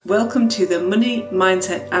Welcome to the Money,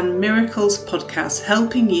 Mindset and Miracles podcast,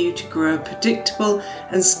 helping you to grow predictable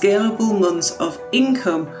and scalable months of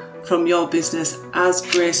income from your business as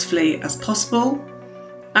gracefully as possible.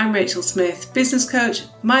 I'm Rachel Smith, business coach,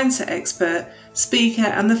 mindset expert, speaker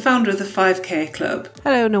and the founder of the 5K Club.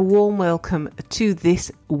 Hello and a warm welcome to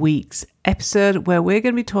this week's episode where we're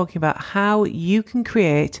going to be talking about how you can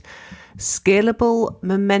create scalable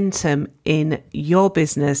momentum in your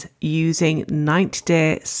business using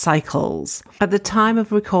 90-day cycles. At the time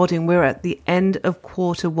of recording, we're at the end of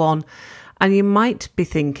quarter one, and you might be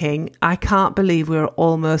thinking, I can't believe we're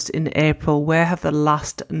almost in April. Where have the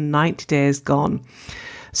last 90 days gone?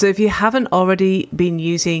 So if you haven't already been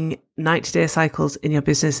using 90-day cycles in your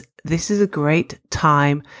business, this is a great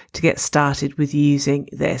time to get started with using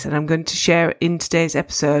this. And I'm going to share in today's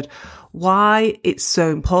episode why it's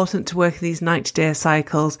so important to work in these 90-day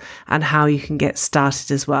cycles and how you can get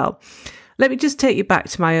started as well. Let me just take you back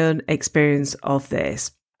to my own experience of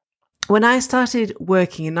this. When I started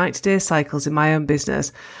working in 90-day cycles in my own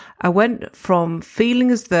business, I went from feeling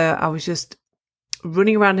as though I was just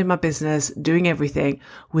running around in my business, doing everything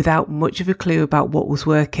without much of a clue about what was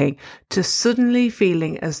working, to suddenly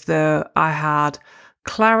feeling as though I had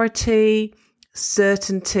clarity,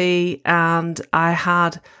 certainty, and I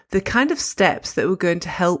had the kind of steps that were going to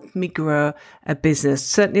help me grow a business,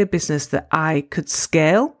 certainly a business that I could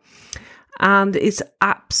scale. And it's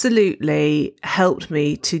absolutely helped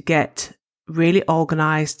me to get really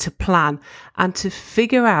organized, to plan and to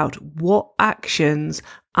figure out what actions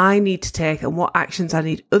I need to take and what actions I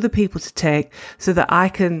need other people to take so that I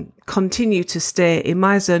can continue to stay in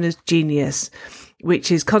my zone of genius,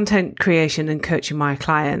 which is content creation and coaching my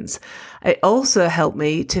clients. It also helped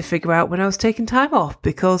me to figure out when I was taking time off,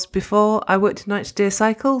 because before I worked in 90-day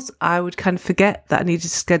cycles, I would kind of forget that I needed to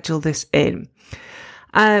schedule this in.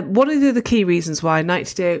 One of the other key reasons why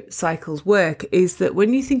 90-day cycles work is that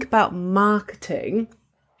when you think about marketing,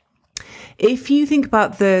 if you think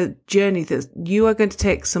about the journey that you are going to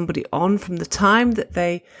take somebody on from the time that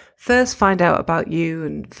they first find out about you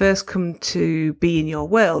and first come to be in your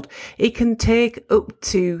world, it can take up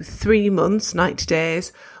to 3 months, 90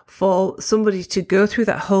 days, for somebody to go through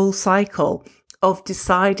that whole cycle of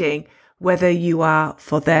deciding whether you are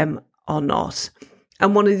for them or not.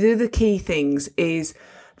 And one of the other key things is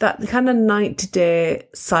that the kind of 90-day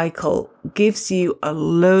cycle gives you a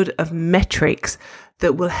load of metrics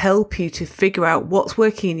that will help you to figure out what's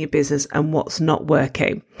working in your business and what's not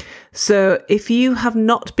working. So if you have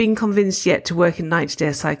not been convinced yet to work in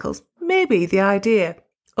 90-day cycles, maybe the idea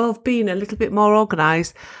of being a little bit more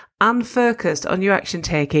organized and focused on your action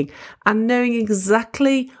taking and knowing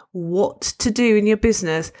exactly what to do in your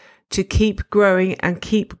business to keep growing and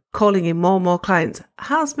keep calling in more and more clients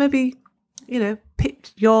has maybe,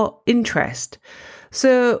 piqued your interest.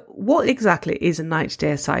 So what exactly is a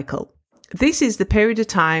 90-day cycle? This is the period of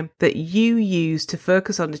time that you use to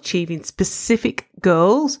focus on achieving specific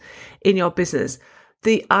goals in your business.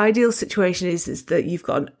 The ideal situation is that you've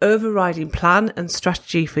got an overriding plan and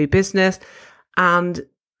strategy for your business, and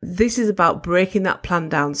this is about breaking that plan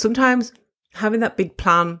down. Sometimes having that big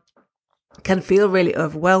plan can feel really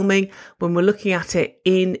overwhelming when we're looking at it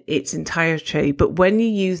in its entirety. But when you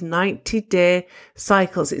use 90-day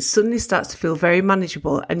cycles, it suddenly starts to feel very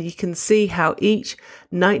manageable, and you can see how each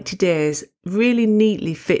 90 days really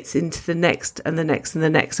neatly fits into the next and the next and the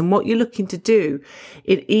next. And what you're looking to do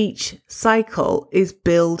in each cycle is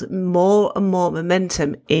build more and more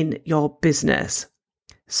momentum in your business.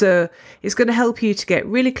 So it's going to help you to get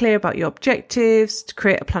really clear about your objectives, to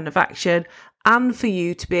create a plan of action, and for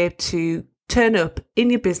you to be able to turn up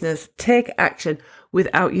in your business, take action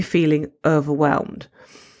without you feeling overwhelmed.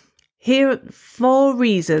 Here are 4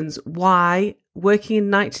 reasons why working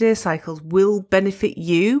in 90-day cycles will benefit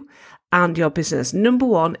you and your business. Number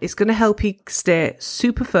 1, it's going to help you stay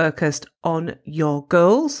super focused on your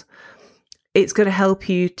goals. It's going to help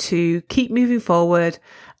you to keep moving forward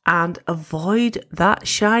and avoid that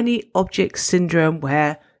shiny object syndrome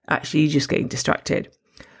where actually you're just getting distracted.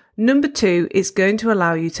 Number 2, it's going to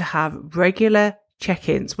allow you to have regular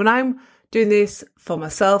check-ins. When I'm doing this for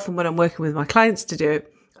myself and when I'm working with my clients to do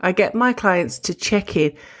it, I get my clients to check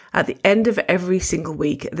in at the end of every single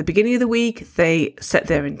week. At the beginning of the week, they set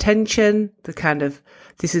their intention,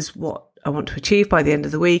 this is what I want to achieve by the end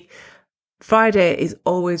of the week. Friday is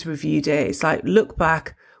always review day. It's like, look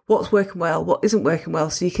back, what's working well, what isn't working well,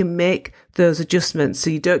 so you can make those adjustments so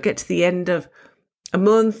you don't get to the end of a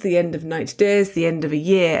month, the end of 90 days, the end of a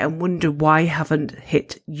year and wonder why you haven't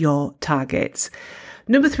hit your targets.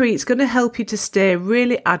 Number 3, it's going to help you to stay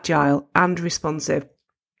really agile and responsive.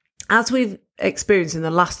 As we've experienced in the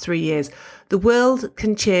last 3 years, The world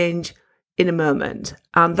can change in a moment.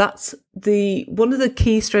 And that's one of the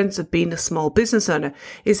key strengths of being a small business owner,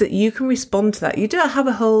 is that you can respond to that. You don't have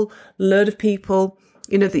a whole load of people,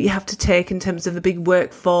 that you have to take in terms of a big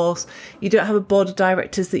workforce. You don't have a board of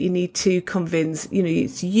directors that you need to convince.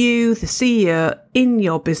 It's you, the CEO in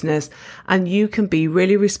your business, and you can be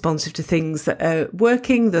really responsive to things that are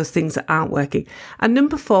working, those things that aren't working. And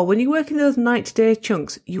number 4, when you work in those 90-day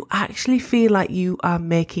chunks, you actually feel like you are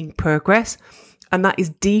making progress. And that is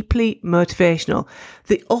deeply motivational.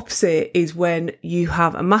 The opposite is when you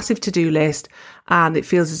have a massive to-do list and it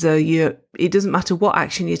feels as though it doesn't matter what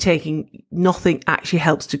action you're taking, nothing actually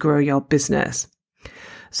helps to grow your business.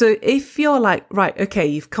 So if you're like, right, okay,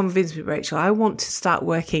 you've convinced me, Rachel, I want to start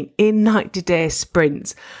working in 90-day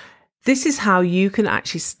sprints. This is how you can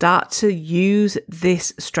actually start to use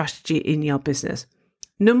this strategy in your business.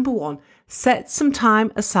 Number 1, set some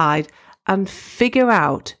time aside and figure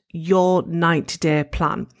out your 90-day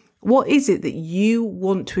plan. What is it that you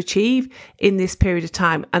want to achieve in this period of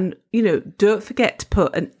time? And, don't forget to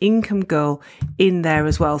put an income goal in there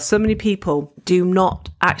as well. So many people do not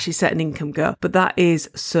actually set an income goal, but that is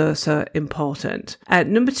so important.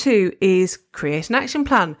 Number 2 is create an action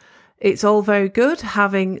plan. It's all very good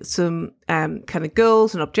having some kind of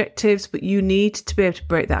goals and objectives, but you need to be able to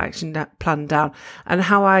break that action plan down. And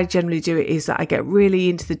how I generally do it is that I get really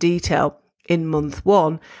into the detail in month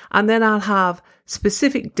 1, and then I'll have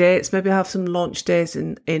specific dates. Maybe I'll have some launch days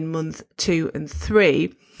in month 2 and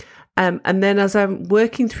 3. And then as I'm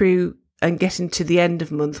working through and getting to the end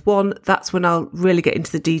of month 1, that's when I'll really get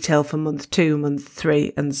into the detail for month 2, month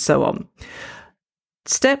 3, and so on.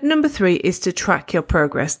 Step number 3 is to track your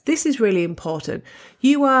progress. This is really important.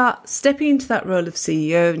 You are stepping into that role of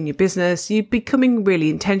CEO in your business. You're becoming really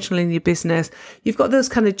intentional in your business. You've got those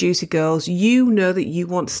kind of juicy goals. You know that you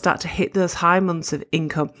want to start to hit those high months of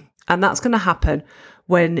income. And that's going to happen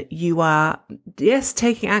when you are, yes,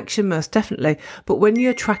 taking action, most definitely, but when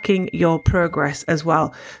you're tracking your progress as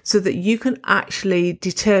well, so that you can actually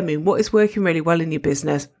determine what is working really well in your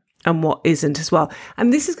business and what isn't as well.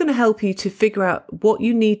 And this is going to help you to figure out what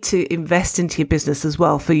you need to invest into your business as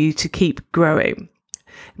well for you to keep growing.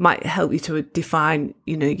 It might help you to define,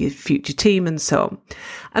 your future team and so on.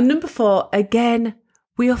 And number 4, again,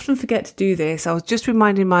 we often forget to do this. I was just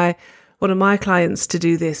reminding one of my clients to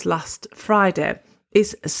do this last Friday,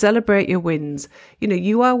 is celebrate your wins.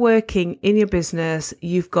 You are working in your business.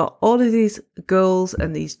 You've got all of these goals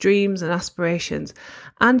and these dreams and aspirations,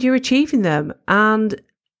 and you're achieving them. And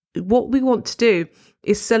what we want to do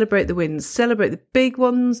is celebrate the wins, celebrate the big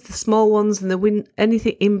ones, the small ones, and the win,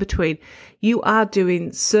 anything in between. You are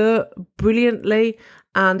doing so brilliantly,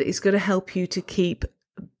 and it's going to help you to keep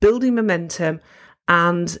building momentum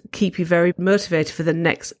and keep you very motivated for the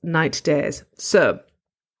next 90 days. So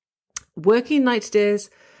working 90 days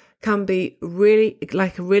can be really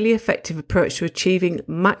like a really effective approach to achieving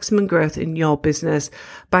maximum growth in your business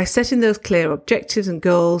by setting those clear objectives and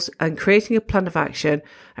goals and creating a plan of action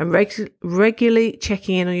and regularly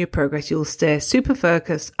checking in on your progress. You'll stay super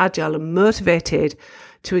focused, agile and motivated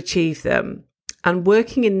to achieve them. And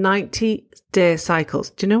working in 90-day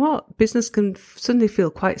cycles, do you know what? Business can suddenly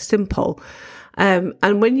feel quite simple.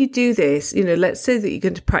 And when you do this, let's say that you're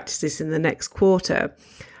going to practice this in the next quarter.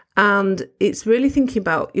 And it's really thinking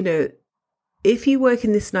about, if you work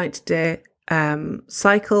in this 90-day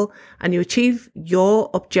cycle and you achieve your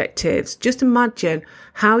objectives, just imagine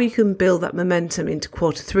how you can build that momentum into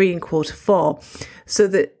quarter 3 and quarter 4 so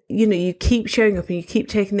that, you keep showing up and you keep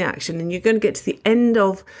taking the action, and you're going to get to the end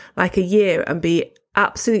of like a year and be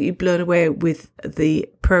absolutely blown away with the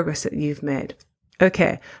progress that you've made.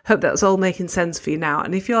 Okay, hope that's all making sense for you now.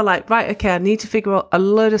 And if you're like, right, okay, I need to figure out a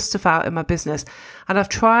load of stuff out in my business, and I've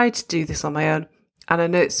tried to do this on my own, and I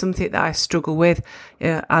know it's something that I struggle with,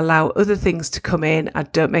 I allow other things to come in, I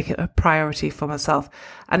don't make it a priority for myself.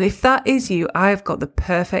 And if that is you, I've got the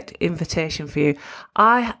perfect invitation for you.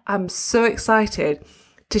 I am so excited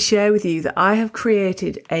to share with you that I have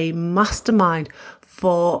created a mastermind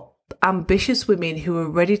for ambitious women who are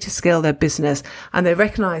ready to scale their business, and they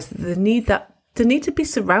recognize that they need to be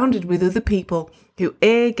surrounded with other people who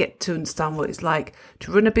A, get to understand what it's like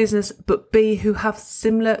to run a business, but B, who have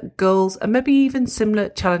similar goals and maybe even similar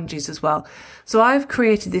challenges as well. So I've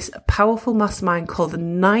created this powerful mastermind called the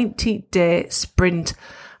 90-Day Sprint.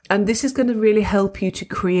 And this is going to really help you to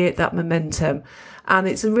create that momentum. And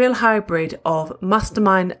it's a real hybrid of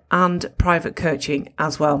mastermind and private coaching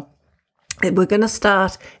as well. We're going to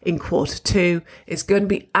start in quarter 2. It's going to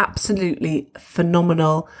be absolutely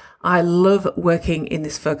phenomenal. I love working in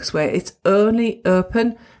this focus way. It's only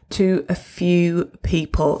open to a few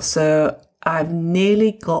people. So I've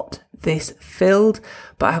nearly got this filled,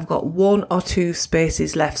 but I've got 1 or 2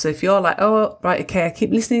 spaces left. So if you're like, oh, right, okay, I keep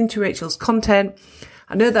listening to Rachel's content,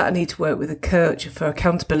 I know that I need to work with a coach for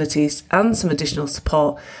accountabilities and some additional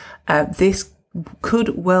support, this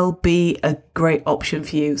could well be a great option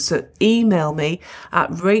for you. So email me at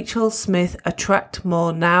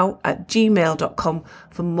rachelsmithattractmorenow@gmail.com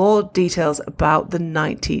for more details about the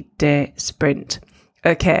 90-day sprint.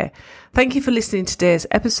 Okay, thank you for listening to today's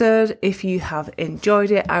episode. If you have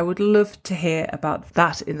enjoyed it, I would love to hear about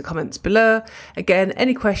that in the comments below. Again,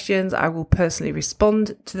 any questions, I will personally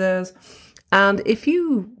respond to those. And if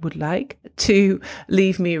you would like to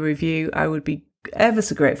leave me a review, I would be ever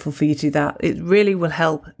so grateful for you to do that. It really will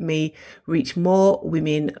help me reach more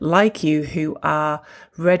women like you who are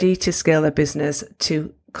ready to scale their business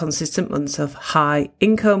to consistent months of high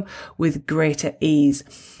income with greater ease.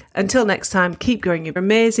 Until next time, keep growing your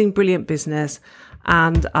amazing, brilliant business,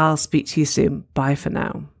 and I'll speak to you soon. Bye for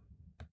now.